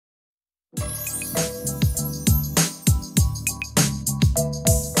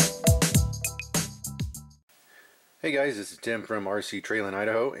Hey guys, this is Tim from RC Trailin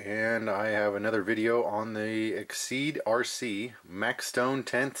Idaho, and I have another video on the ExceedRC MaxStone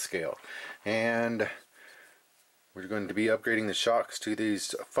 10th scale. And we're going to be upgrading the shocks to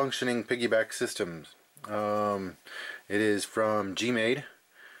these functioning piggyback systems. It is from G-Made,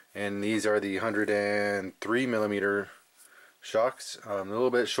 and these are the 103mm shocks, a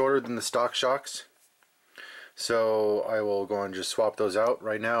little bit shorter than the stock shocks. So I will go and just swap those out.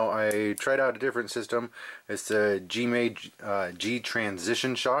 Right now I tried out a different system. It's the G-Made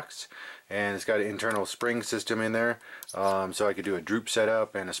G-Transition shocks, and it's got an internal spring system in there, so I could do a droop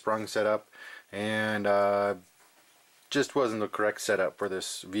setup and a sprung setup, and just wasn't the correct setup for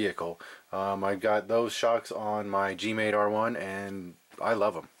this vehicle. I've got those shocks on my G-Made R1 and I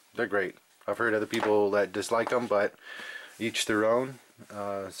love them. They're great. I've heard other people that dislike them, but each their own.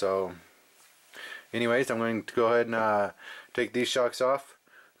 So anyways, I'm going to go ahead and take these shocks off,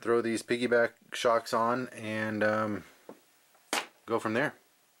 throw these piggyback shocks on, and go from there.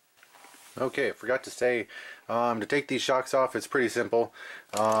 Okay, I forgot to say, to take these shocks off, it's pretty simple.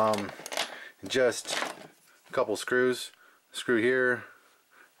 Just a couple screws, screw here,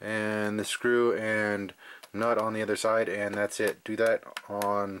 and the screw and nut on the other side, and that's it. Do that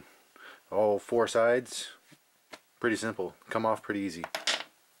on all four sides. Pretty simple. Come off pretty easy.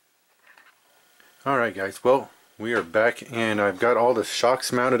 Alright guys, well, we are back, and I've got all the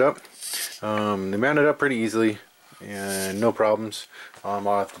shocks mounted up. They mounted up pretty easily and no problems. All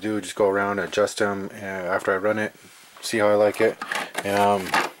I have to do is just go around and adjust them after I run it, see how I like it.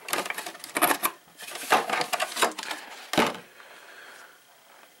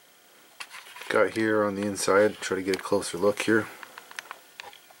 Got here on the inside, try to get a closer look here.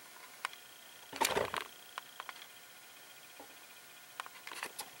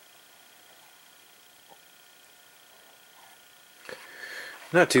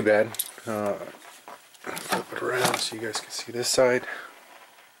 Not too bad. Flip it around so you guys can see this side.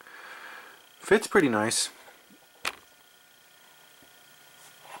 Fits pretty nice.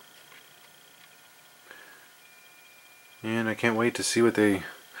 And I can't wait to see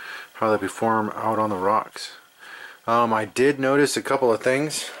how they perform out on the rocks. I did notice a couple of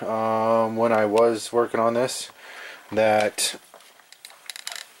things when I was working on this, that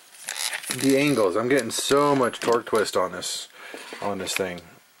the angles, I'm getting so much torque twist on this thing,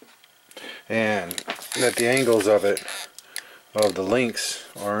 and that the angles of the links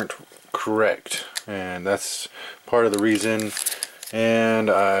aren't correct, and that's part of the reason.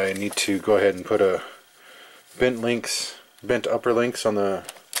 And I need to go ahead and put a bent upper links on the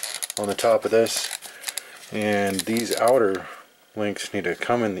top of this, and these outer links need to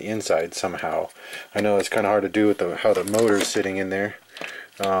come in the inside somehow. I know it's kind of hard to do with how the motor's sitting in there,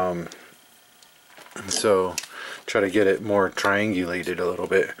 so try to get it more triangulated a little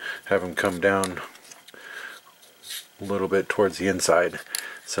bit, have them come down a little bit towards the inside.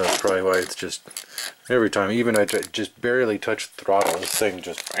 So that's probably why it's just, every time, even I just barely touch the throttle, this thing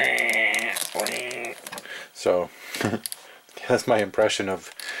just, so that's my impression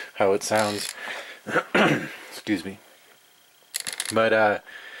of how it sounds. Excuse me. But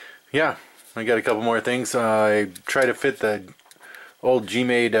yeah, I got a couple more things. I try to fit the old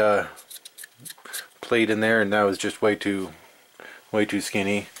G-Made plate in there, and that was just way too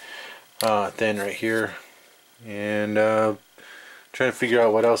skinny, thin right here, and trying to figure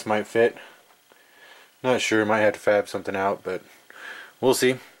out what else might fit. Not sure, might have to fab something out, but we'll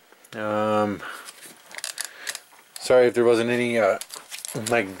see. Sorry if there wasn't any actual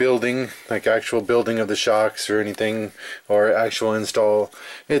building of the shocks or anything, or actual install.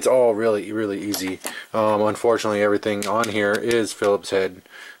 It's all really easy. Unfortunately, everything on here is Phillips head,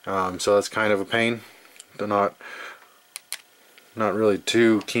 so that's kind of a pain. Not really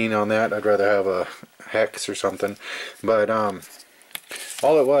too keen on that. I'd rather have a hex or something. But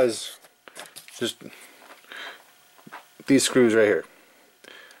all it was, just these screws right here.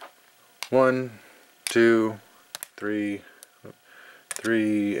 1, 2, 3,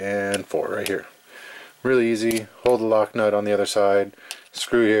 and 4 right here. Really easy. Hold the lock nut on the other side,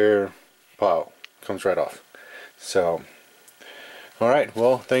 screw here, pow, comes right off. So alright,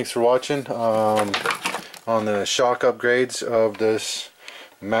 well, thanks for watching on the shock upgrades of this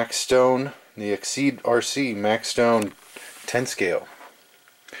MaxStone, the ExceedRC MaxStone 10 scale,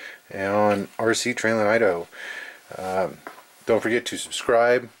 and on RC Trailin Idaho. Don't forget to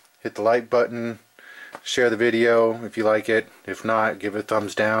subscribe, hit the like button, share the video if you like it. If not, give it a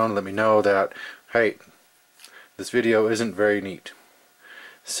thumbs down. Let me know that, hey, this video isn't very neat.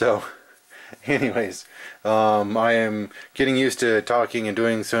 So Anyways, I am getting used to talking and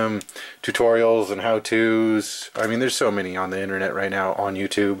doing some tutorials and how-tos. I mean, there's so many on the internet right now on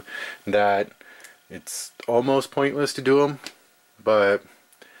YouTube that it's almost pointless to do them. But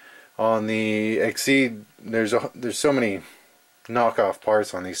on the Exceed, there's so many knockoff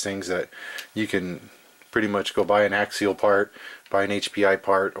parts on these things that you can pretty much go buy an axial part, buy an HPI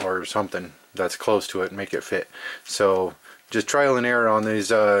part, or something that's close to it and make it fit. So just trial and error on these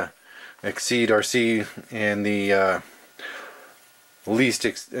ExceedRC and the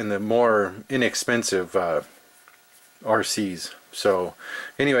the more inexpensive RCs. So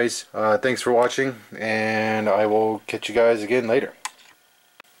anyways, thanks for watching, and I will catch you guys again later.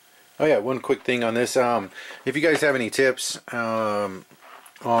 Oh yeah, one quick thing on this. If you guys have any tips on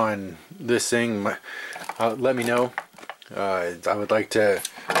this thing, let me know. I would like to,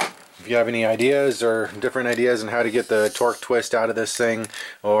 if you have any ideas or different ideas on how to get the torque twist out of this thing,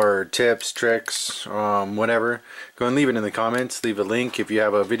 or tips, tricks, whatever, go and leave it in the comments. Leave a link if you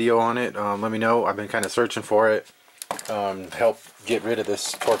have a video on it. Let me know. I've been kind of searching for it. Help get rid of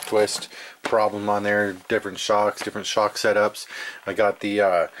this torque twist problem on there. Different shocks, different shock setups. I got the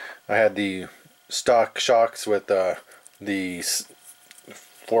I had the stock shocks with the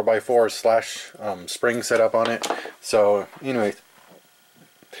 4x4 slash spring setup on it. So anyway,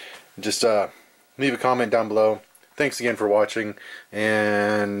 just leave a comment down below. Thanks again for watching,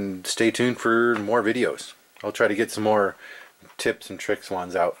 and stay tuned for more videos. I'll try to get some more tips and tricks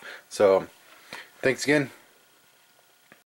ones out. So thanks again.